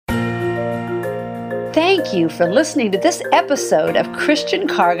Thank you for listening to this episode of Christian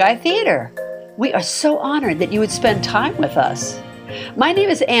Car Guy Theater. We are so honored that you would spend time with us. My name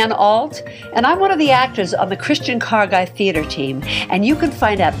is Ann Alt, and I'm one of the actors on the Christian Car Guy Theater team, and you can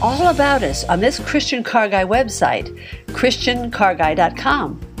find out all about us on this Christian Car Guy website,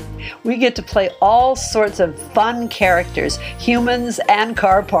 christiancarguy.com. We get to play all sorts of fun characters, humans and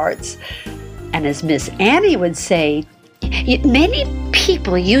car parts. And as Miss Annie would say, many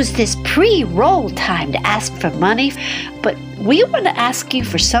people use this pre-roll time to ask for money, but we want to ask you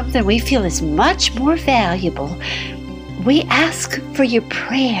for something we feel is much more valuable. We ask for your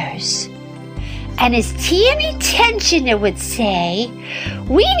prayers. And as Tammy Tensioner would say,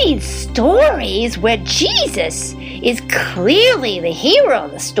 we need stories where Jesus is clearly the hero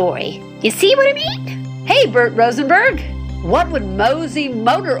of the story. You see what I mean? Hey, Bert Rosenberg, what would Mosey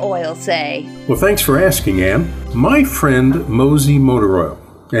Motor Oil say? Well, thanks for asking, Ann. My friend, Mosey Motor Oil,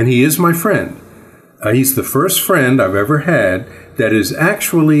 and he is my friend. He's the first friend I've ever had that is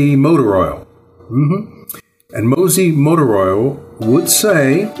actually motor oil. And Mosey Motor Oil would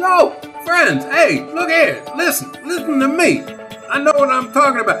say, "Yo, friends, hey, look here, listen to me. I know what I'm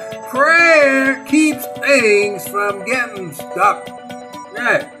talking about. Prayer keeps things from getting stuck.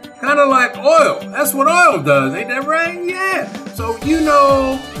 Yeah, kind of like oil. That's what oil does, ain't that right? Yeah. So you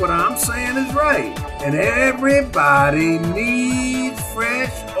know what I'm saying is right. And everybody needs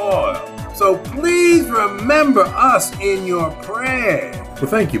fresh oil. So please remember us in your prayer." Well,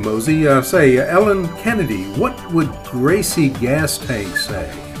 thank you, Mosey. Say, Ellen Kennedy, what would Gracie Gas Tank say?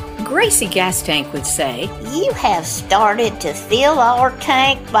 Gracie Gas Tank would say, "You have started to fill our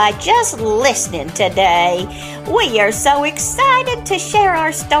tank by just listening today. We are so excited to share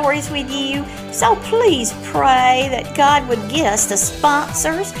our stories with you. So please pray that God would get us the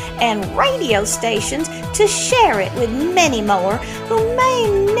sponsors and radio stations to share it with many more who may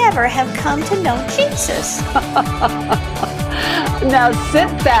never have come to know Jesus." Now sit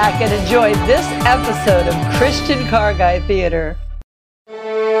back and enjoy this episode of Christian Car Guy Theater.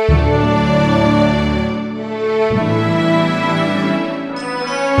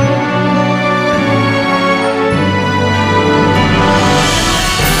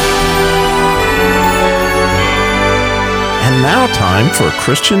 And now time for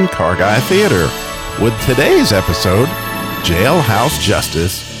Christian Car Guy Theater with today's episode, Jailhouse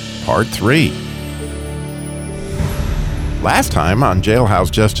Justice, Part 3. Last time on Jailhouse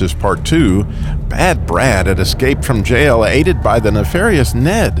Justice Part 2, Bad Brad had escaped from jail aided by the Nefarious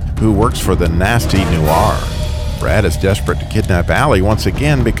Ned, who works for the Nasty Noire. Brad is desperate to kidnap Allie once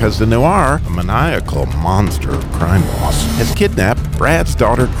again because the Noire, a maniacal monster crime boss, has kidnapped Brad's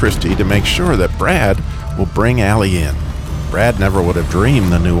daughter Kristie to make sure that Brad will bring Allie in. Brad never would have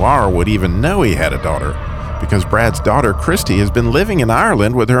dreamed the Noire would even know he had a daughter, because Brad's daughter, Kristie, has been living in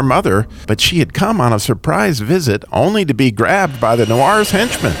Ireland with her mother, but she had come on a surprise visit only to be grabbed by the Noire's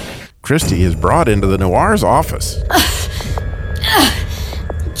henchmen. Kristie is brought into the Noire's office.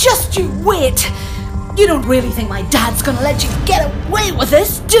 Just you wait. You don't really think my dad's gonna let you get away with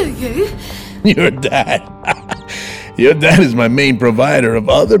this, do you? Your dad? Your dad is my main provider of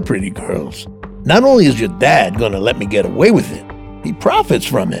other pretty girls. Not only is your dad gonna let me get away with it, he profits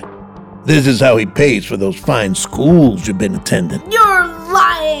from it. This is how he pays for those fine schools you've been attending. You're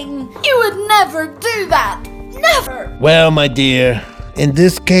lying! You would never do that! Never! Well, my dear, in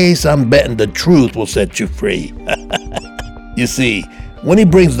this case, I'm betting the truth will set you free. You see, when he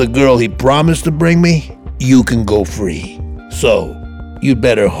brings the girl he promised to bring me, you can go free. So, you'd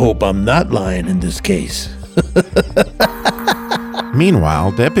better hope I'm not lying in this case.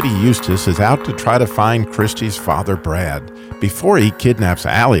 Meanwhile, Deputy Eustace is out to try to find Kristie's father, Brad, before he kidnaps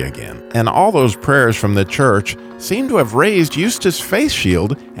Allie again. And all those prayers from the church seem to have raised Eustace's face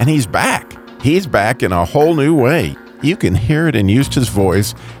shield, and he's back. He's back in a whole new way. You can hear it in Eustace's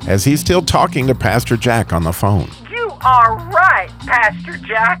voice as he's still talking to Pastor Jack on the phone. You are right, Pastor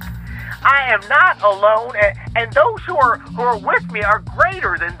Jack. I am not alone, and those who are with me are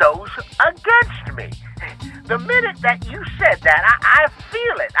greater than those against me. The minute that you said that, I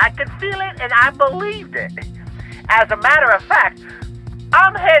feel it. I could feel it, and I believed it. As a matter of fact,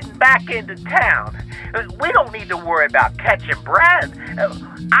 I'm heading back into town. We don't need to worry about catching Brad.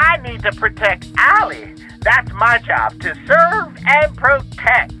 I need to protect Allie. That's my job, to serve and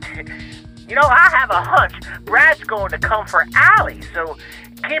protect. You know, I have a hunch Brad's going to come for Allie, so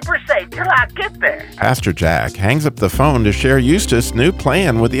keep her safe till I get there. Pastor Jack hangs up the phone to share Eustace's new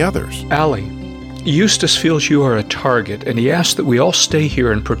plan with the others. Allie, Eustace feels you are a target, and he asks that we all stay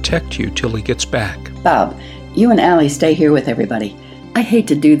here and protect you till he gets back. Bob, you and Allie stay here with everybody. I hate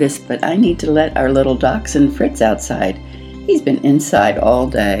to do this, but I need to let our little dachshund Fritz outside. He's been inside all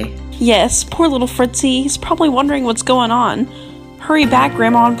day. Yes, poor little Fritzy. He's probably wondering what's going on. Hurry back,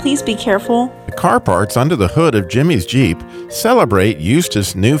 Grandma, and please be careful. The car parts under the hood of Jimmy's Jeep celebrate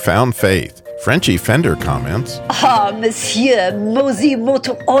Eustace's newfound faith. Frenchie Fender comments, Ah, Monsieur Mosey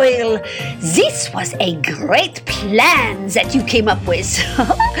Motor Oil, this was a great plan that you came up with.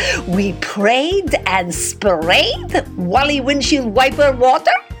 We prayed and sprayed Wally windshield wiper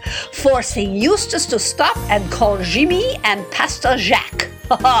water, forcing Eustace to stop and call Jimmy and Pastor Jacques.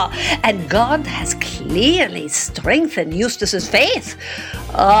 And God has clearly strengthened Eustace's faith.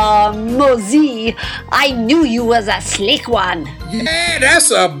 Mosey, I knew you was a slick one. Yeah,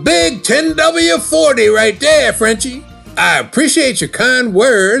 that's a big 10W40 right there, Frenchie. I appreciate your kind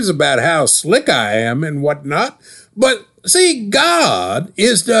words about how slick I am and whatnot, but see, God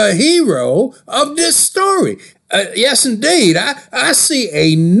is the hero of this story. Yes, indeed. I see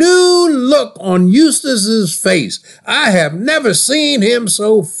a new look on Eustace's face. I have never seen him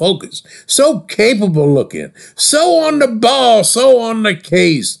so focused, so capable looking, so on the ball, so on the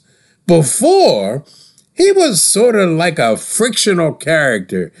case. Before, he was sort of like a frictional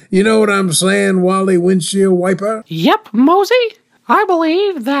character. You know what I'm saying, Wally Windshield Wiper? Yep, Mosey. I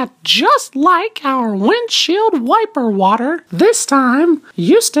believe that just like our windshield wiper water, this time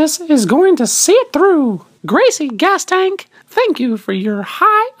Eustace is going to see it through. Gracie Gas Tank, thank you for your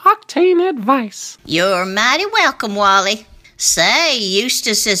high-octane advice. You're mighty welcome, Wally. Say,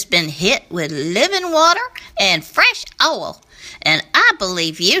 Eustace has been hit with living water and fresh oil, and I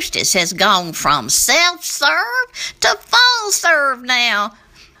believe Eustace has gone from self-serve to full-serve now.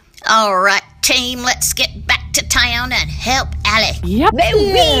 All right, team, let's get back to town and help Allie. Yep.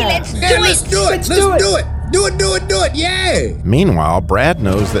 Let's do it. Do it, yeah! Meanwhile, Brad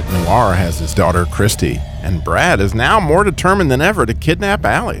knows that Noire has his daughter, Kristie, and Brad is now more determined than ever to kidnap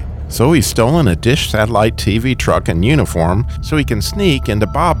Allie. So he's stolen a Dish satellite TV truck and uniform so he can sneak into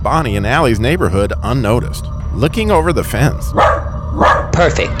Bob, Bonnie, and Allie's neighborhood unnoticed, looking over the fence.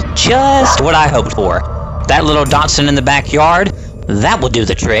 Perfect. Just what I hoped for. That little Dotson in the backyard, that will do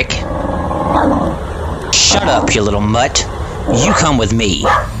the trick. Shut up, you little mutt. You come with me.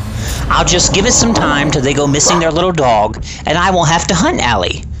 I'll just give it some time till they go missing their little dog, and I won't have to hunt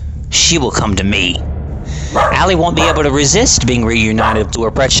Allie. She will come to me. Allie won't be able to resist being reunited to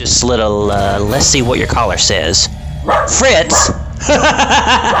her precious little, let's see what your collar says. Fritz!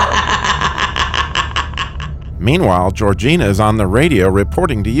 Meanwhile, Georgina is on the radio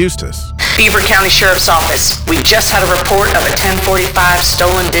reporting to Eustace. Beaver County Sheriff's Office. We just had a report of a 1045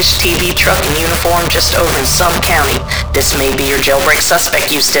 stolen Dish TV truck and uniform just over in Sum County. This may be your jailbreak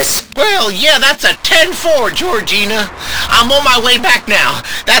suspect, Eustace. Well, yeah, that's a 10-4, Georgina. I'm on my way back now.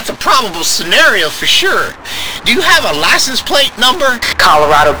 That's a probable scenario for sure. Do you have a license plate number?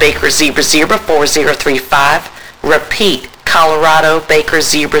 Colorado Baker Zebra 4035. Repeat, Colorado Baker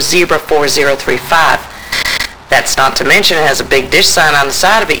Zebra 4035. That's not to mention it has a big dish sign on the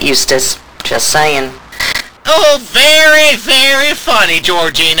side of it, Eustace. Just saying. Oh, very, very funny,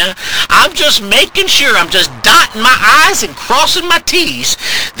 Georgina. I'm just making sure I'm just dotting my I's and crossing my T's.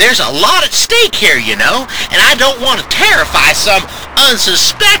 There's a lot at stake here, you know, and I don't want to terrify some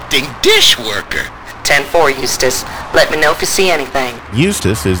unsuspecting dish worker. 10-4, Eustace. Let me know if you see anything.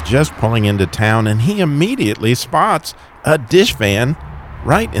 Eustace is just pulling into town and he immediately spots a dish van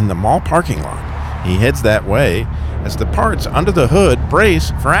right in the mall parking lot. He heads that way as the parts under the hood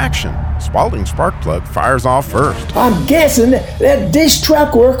brace for action. Spalding's spark plug fires off first. I'm guessing that dish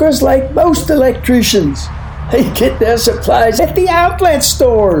truck workers, like most electricians, they get their supplies at the outlet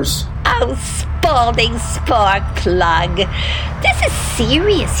stores. Oh, Spalding spark plug. This is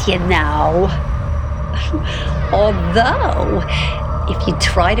serious, you know. Although, if you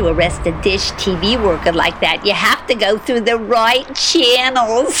try to arrest a Dish TV worker like that, you have to go through the right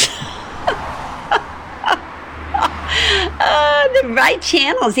channels. The right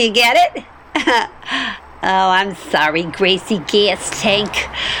channels, you get it? Oh, I'm sorry, Gracie Gas Tank.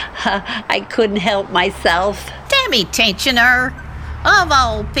 I couldn't help myself. Dammy tensioner. Of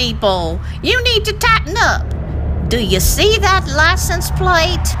all people, you need to tighten up. Do you see that license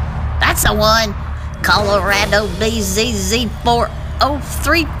plate? That's the one. Colorado BZZ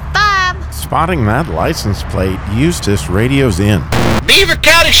 4035. Spotting that license plate, Eustace radios in. Beaver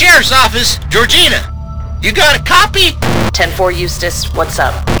County Sheriff's Office, Georgina. You got a copy? 10-4, Eustace. What's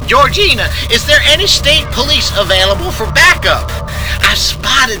up? Georgina, is there any state police available for backup? I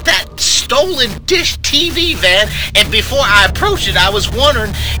spotted that stolen Dish TV van, and before I approached it, I was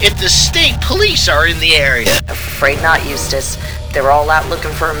wondering if the state police are in the area. Afraid not, Eustace. They're all out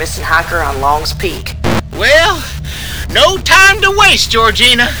looking for a missing hiker on Long's Peak. Well, no time to waste,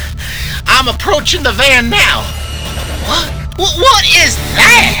 Georgina. I'm approaching the van now. What is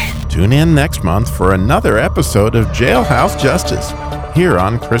that? Tune in next month for another episode of Jailhouse Justice here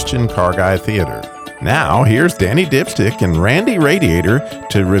on Christian Car Guy Theater. Now, here's Danny Dipstick and Randy Radiator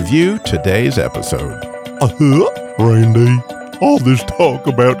to review today's episode. Randy, all this talk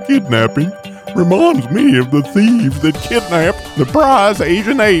about kidnapping reminds me of the thieves that kidnapped the prize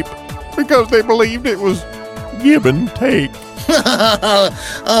Asian ape because they believed it was give and take.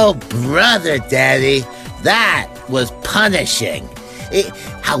 Oh, brother, Daddy, that was punishing.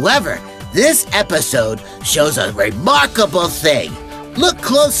 However, this episode shows a remarkable thing. Look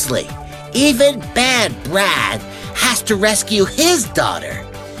closely. Even Bad Brad has to rescue his daughter.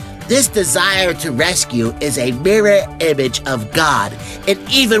 This desire to rescue is a mirror image of God in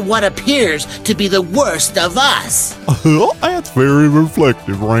even what appears to be the worst of us. That's very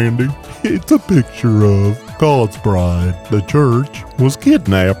reflective, Randy. It's a picture of God's bride. The church was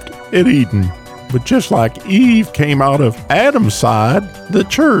kidnapped at Eden. But just like Eve came out of Adam's side, the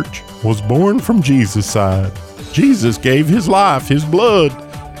church was born from Jesus' side. Jesus gave his life, his blood,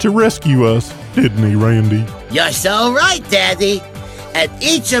 to rescue us, didn't he, Randy? You're so right, Daddy. And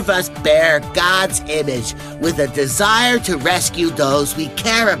each of us bear God's image with a desire to rescue those we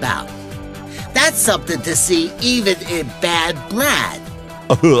care about. That's something to see even in Bad Brad.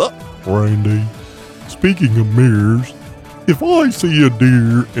 Randy, speaking of mirrors, if I see a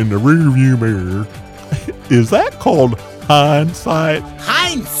deer in the rearview mirror, is that called hindsight?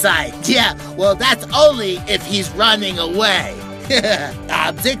 Hindsight? Yeah, well, that's only if he's running away.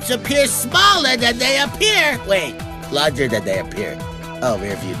 Objects appear smaller than they appear. Wait, larger than they appear. Oh,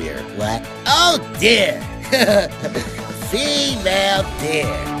 rearview mirror. What? Oh, dear. Female deer.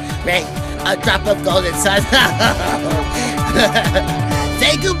 Right? A drop of golden sun.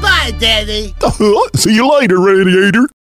 Say goodbye, Daddy. See you later, Radiator.